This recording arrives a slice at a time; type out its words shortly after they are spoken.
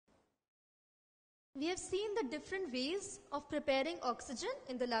we have seen the different ways of preparing oxygen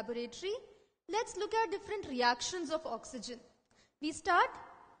in the laboratory. Let's look at different reactions of oxygen. We start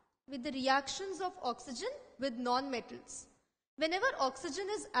with the reactions of oxygen with non-metals. Whenever oxygen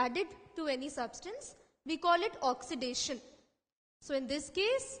is added to any substance, we call it oxidation. So in this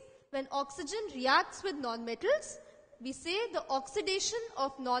case, when oxygen reacts with non-metals, we say the oxidation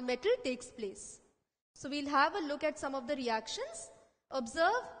of non-metal takes place. So we'll have a look at some of the reactions.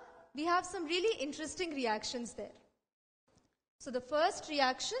 Observe, we have some really interesting reactions there. So the first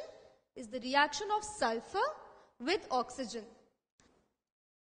reaction is the reaction of sulfur with oxygen.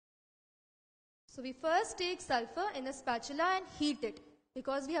 So we first take sulfur in a spatula and heat it,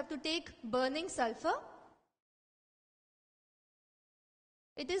 because we have to take burning sulfur.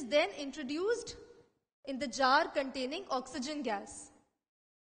 It is then introduced in the jar containing oxygen gas.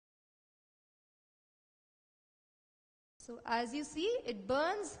 So as you see, it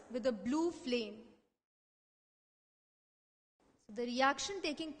burns with a blue flame. So the reaction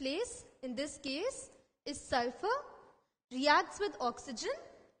taking place in this case is sulfur reacts with oxygen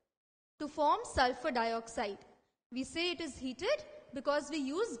to form sulfur dioxide. We say it is heated because we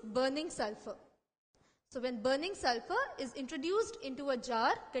use burning sulfur. So when burning sulfur is introduced into a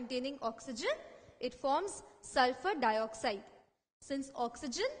jar containing oxygen, it forms sulfur dioxide. Since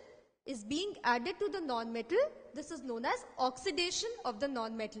oxygen is being added to the non-metal, this is known as oxidation of the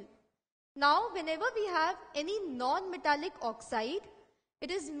non-metal. Now, whenever we have any non-metallic oxide, it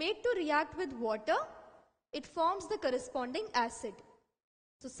is made to react with water. It forms the corresponding acid.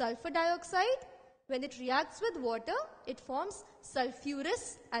 So sulfur dioxide, when it reacts with water, it forms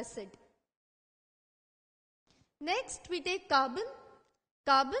sulfurous acid. Next, we take carbon.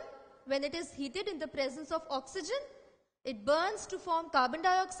 Carbon, when it is heated in the presence of oxygen, it burns to form carbon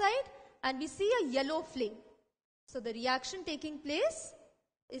dioxide and we see a yellow flame. So the reaction taking place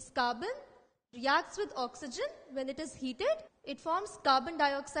is carbon reacts with oxygen. When it is heated, it forms carbon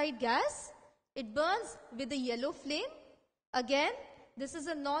dioxide gas. It burns with a yellow flame. Again, this is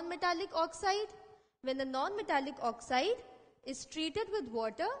a non-metallic oxide. When a non-metallic oxide is treated with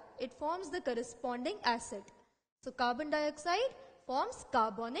water, it forms the corresponding acid. So carbon dioxide forms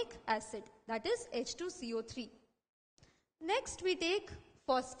carbonic acid, that is H2CO3. Next we take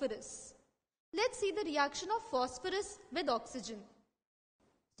phosphorus. Let's see the reaction of phosphorus with oxygen.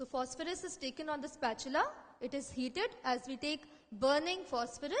 So phosphorus is taken on the spatula. It is heated as we take burning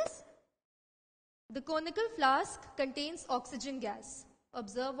phosphorus. The conical flask contains oxygen gas.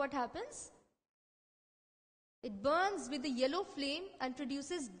 Observe what happens. It burns with a yellow flame and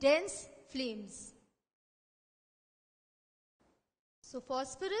produces dense flames. So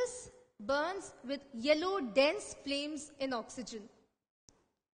phosphorus burns with yellow dense flames in oxygen.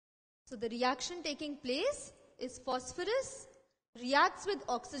 So the reaction taking place is phosphorus reacts with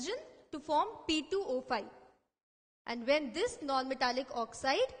oxygen to form P2O5. And when this non-metallic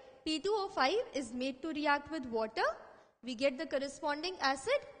oxide P2O5 is made to react with water, we get the corresponding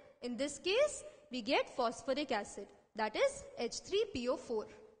acid. In this case, we get phosphoric acid, that is H3PO4.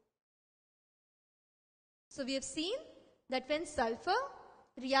 So we have seen that when sulfur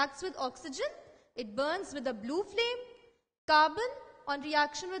reacts with oxygen, it burns with a blue flame. Carbon on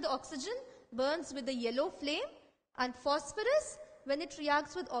reaction with oxygen burns with a yellow flame. And phosphorus, when it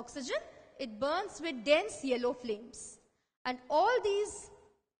reacts with oxygen, it burns with dense yellow flames. And all these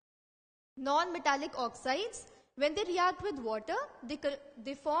non-metallic oxides, when they react with water,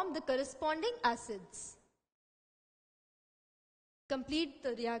 they form the corresponding acids. Complete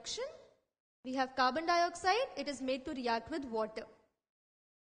the reaction. We have carbon dioxide, it is made to react with water.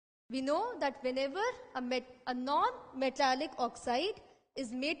 We know that whenever a non-metallic oxide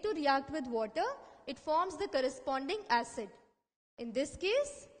is made to react with water, it forms the corresponding acid. In this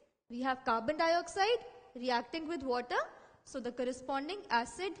case, we have carbon dioxide reacting with water, so the corresponding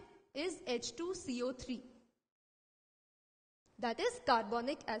acid is H2CO3. That is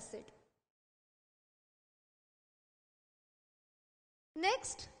carbonic acid.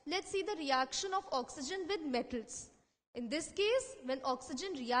 Next, let's see the reaction of oxygen with metals. In this case, when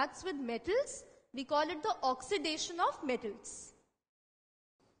oxygen reacts with metals, we call it the oxidation of metals.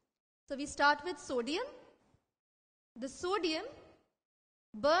 So we start with sodium. The sodium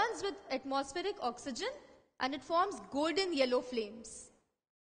burns with atmospheric oxygen and it forms golden yellow flames.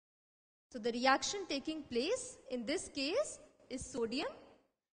 So the reaction taking place in this case is sodium.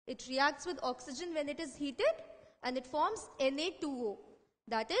 It reacts with oxygen when it is heated and it forms Na2O.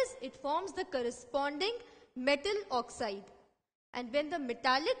 That is, it forms the corresponding metal oxide. And when the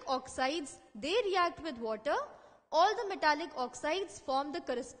metallic oxides, they react with water, all the metallic oxides form the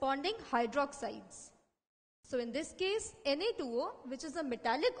corresponding hydroxides. So in this case, Na2O, which is a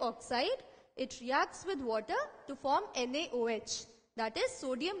metallic oxide, it reacts with water to form NaOH, that is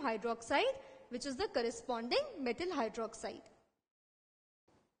sodium hydroxide, which is the corresponding metal hydroxide.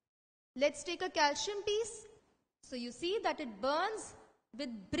 Let's take a calcium piece. So you see that it burns with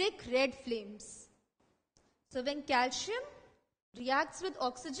brick red flames. So when calcium reacts with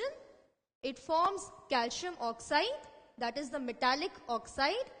oxygen, it forms calcium oxide, that is the metallic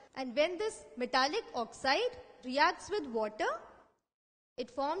oxide. And when this metallic oxide reacts with water, it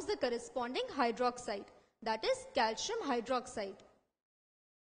forms the corresponding hydroxide, that is calcium hydroxide.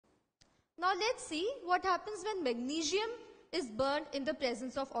 Now let's see what happens when magnesium is burned in the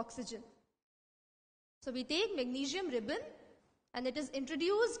presence of oxygen. So we take magnesium ribbon and it is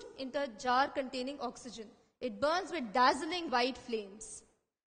introduced into a jar containing oxygen. It burns with dazzling white flames.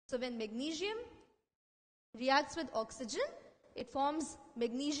 So when magnesium reacts with oxygen, it forms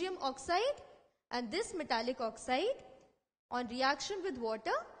magnesium oxide, and this metallic oxide on reaction with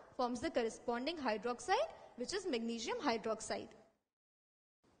water forms the corresponding hydroxide, which is magnesium hydroxide.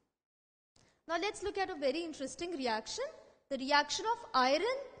 Now let's look at a very interesting reaction, the reaction of iron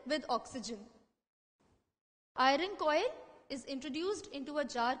with oxygen. Iron coil is introduced into a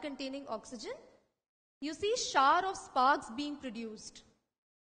jar containing oxygen. You see shower of sparks being produced.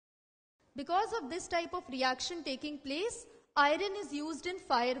 Because of this type of reaction taking place, iron is used in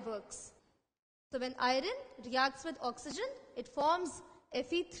fireworks. So when iron reacts with oxygen, it forms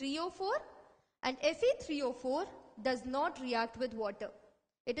Fe3O4, and Fe3O4 does not react with water.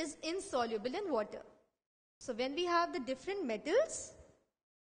 It is insoluble in water. So when we have the different metals,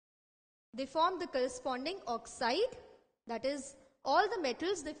 they form the corresponding oxide, that is all the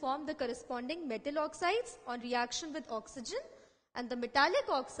metals, they form the corresponding metal oxides on reaction with oxygen, and the metallic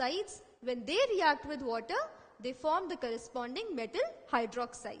oxides, when they react with water, they form the corresponding metal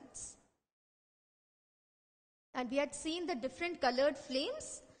hydroxides. And we had seen the different colored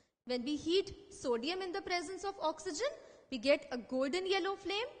flames. When we heat sodium in the presence of oxygen, we get a golden yellow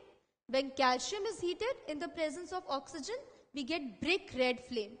flame. When calcium is heated in the presence of oxygen, we get brick red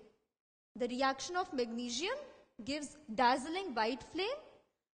flame. The reaction of magnesium gives dazzling white flame,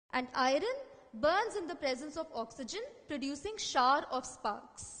 and iron burns in the presence of oxygen, producing shower of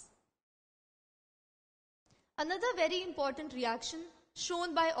sparks. Another very important reaction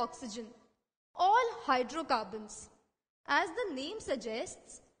shown by oxygen, all hydrocarbons. As the name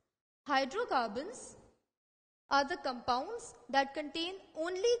suggests, hydrocarbons are the compounds that contain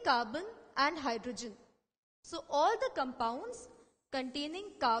only carbon and hydrogen. So all the compounds containing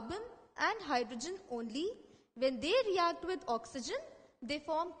carbon and hydrogen only, when they react with oxygen, they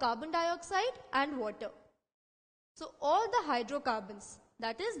form carbon dioxide and water. So all the hydrocarbons,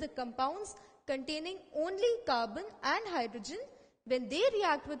 that is the compounds containing only carbon and hydrogen, when they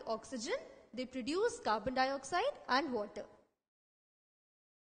react with oxygen, they produce carbon dioxide and water.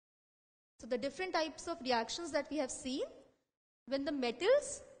 So the different types of reactions that we have seen, when the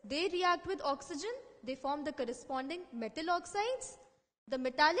metals, they react with oxygen, they form the corresponding metal oxides. The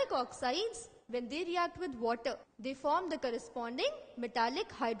metallic oxides, when they react with water, they form the corresponding metallic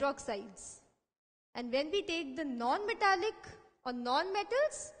hydroxides. And when we take the non-metallic or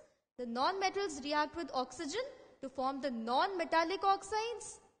non-metals, the non-metals react with oxygen to form the non-metallic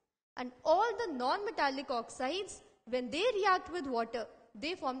oxides, and all the non-metallic oxides, when they react with water,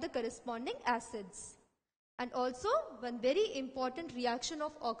 they form the corresponding acids. And also, one very important reaction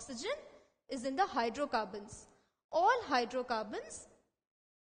of oxygen is in the hydrocarbons. All hydrocarbons,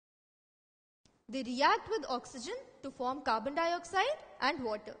 they react with oxygen to form carbon dioxide and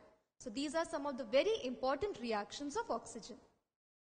water. So these are some of the very important reactions of oxygen.